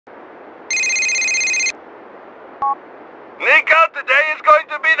Nico, today is going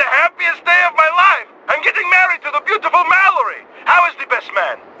to be the happiest day of my life. I'm getting married to the beautiful Mallory. How is the best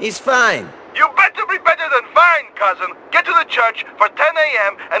man? He's fine. You better be better than fine, cousin. Get to the church for 10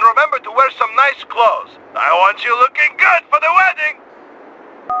 a.m. and remember to wear some nice clothes. I want you looking good for the wedding.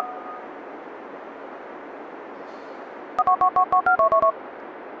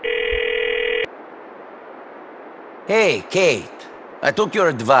 Hey, Kate. I took your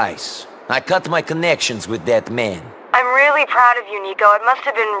advice. I cut my connections with that man. I'm really proud of you, Nico. It must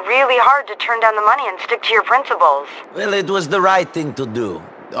have been really hard to turn down the money and stick to your principles. Well, it was the right thing to do.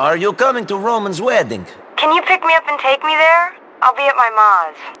 Are you coming to Roman's wedding? Can you pick me up and take me there? I'll be at my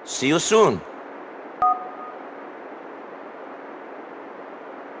ma's. See you soon.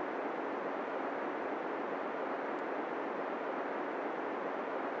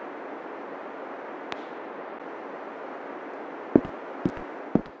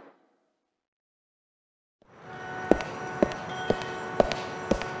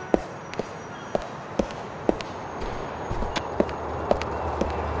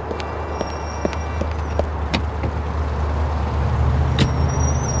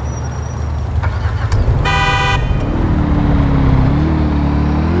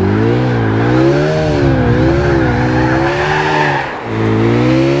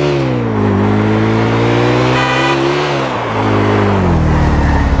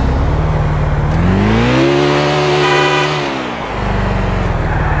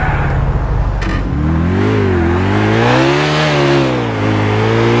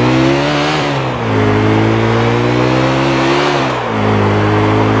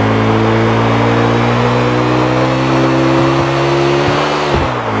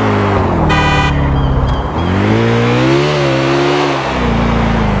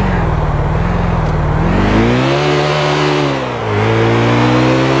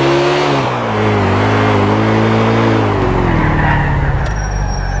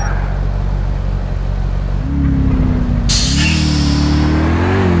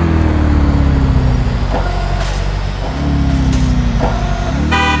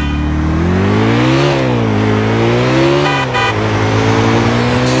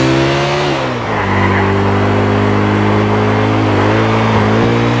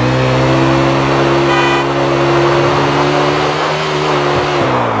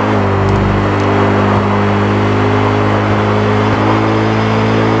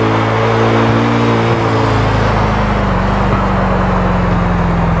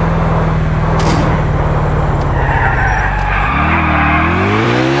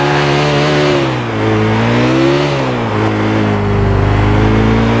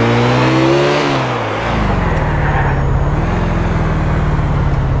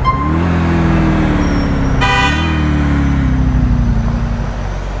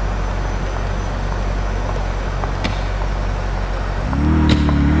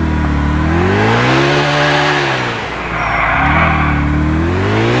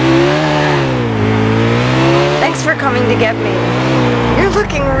 To get me. You're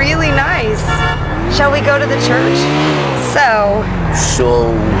looking really nice. Shall we go to the church?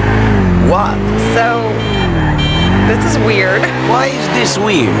 So what? This is weird. Why is this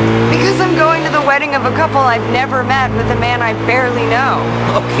weird? Because I'm going to the wedding of a couple I've never met with a man I barely know.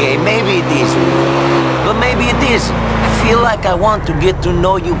 Okay, maybe it is weird. But maybe it isn't. I feel like I want to get to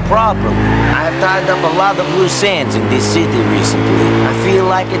know you properly. I've tied up a lot of loose ends in this city recently. I feel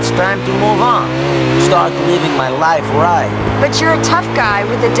like it's time to move on. Start living my life right. But you're a tough guy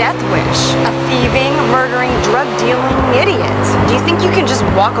with a death wish. A thieving, murdering, drug-dealing idiot. Do you think you can just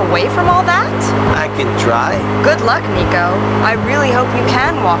walk away from all that? I can try. Good luck, Nico. I really hope you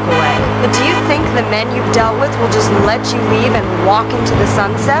can walk away. But do you think the men you've dealt with will just let you leave and walk into the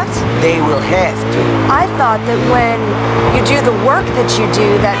sunset? They will have to. I thought that when you do the work that you do,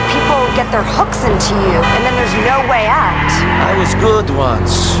 that people get their hooks into you, and then there's no way out. I was good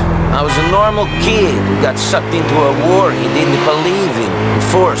once. I was a normal kid who got sucked into a war he didn't believe in, and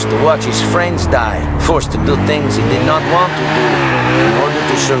forced to watch his friends die, forced to do things he did not want to do in order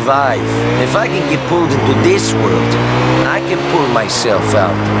to survive. If I can get pulled into this world, I can pull myself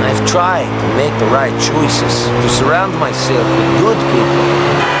out. I've tried to make the right choices, to surround myself with good people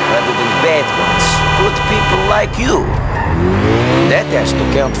rather than bad ones. Good people like you. That has to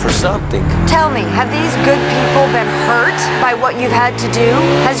count for something. Tell me, have these good people been hurt by what you've had to do?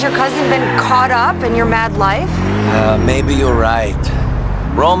 Has your cousin been caught up in your mad life? Maybe you're right.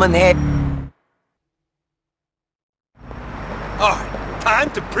 Roman had... Alright,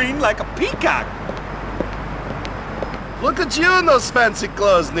 time to preen like a peacock. Look at you in those fancy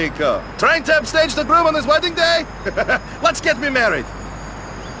clothes, Nico. Trying to upstage the groom on his wedding day? Let's get me married.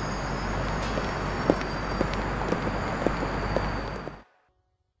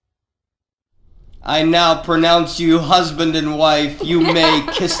 I now pronounce you husband and wife. You may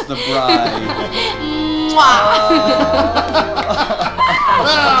kiss the bride.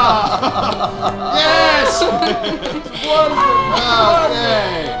 Yes! Okay.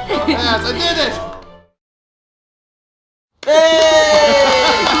 Yes, I did it!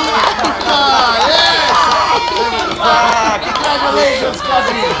 Hey! Yes! Congratulations,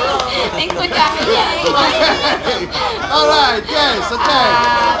 cousin! Thanks for coming, yay! Alright, yes, okay.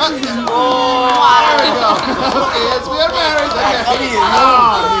 There we go. Okay, yes, we are married. Okay. Nico,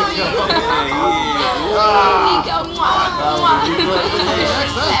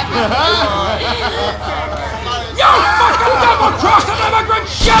 You fucking double-crossing immigrant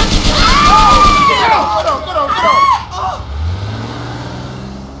shit! Get on.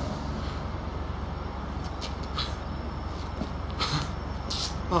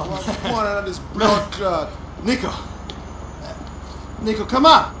 Oh, come on out of this blood clot. Nico, come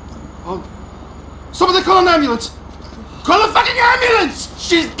on. Oh, somebody call an ambulance. Call a fucking ambulance!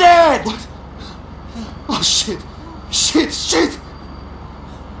 She's dead! What? Oh, shit. She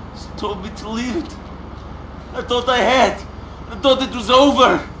told me to leave it. I thought I had. I thought it was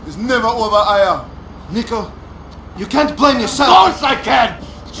over. It's never over, Aya. Nico, you can't blame yourself. Of course I can!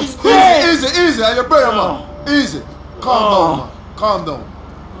 She's dead! Easy, your brother, man. Easy. Calm down, man. Calm down.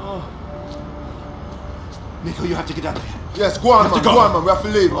 Nico, you have to get out of here. Yes, go on, man. Go on, man. We have to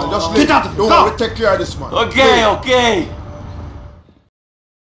leave, man. Just leave. Get out of here. Don't worry, we'll take care of this, man. Okay.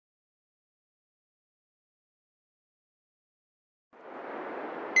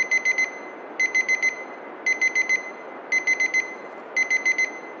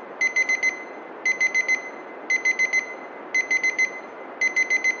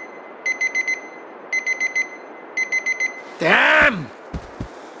 Damn!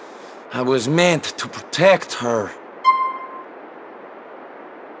 I was meant to protect her.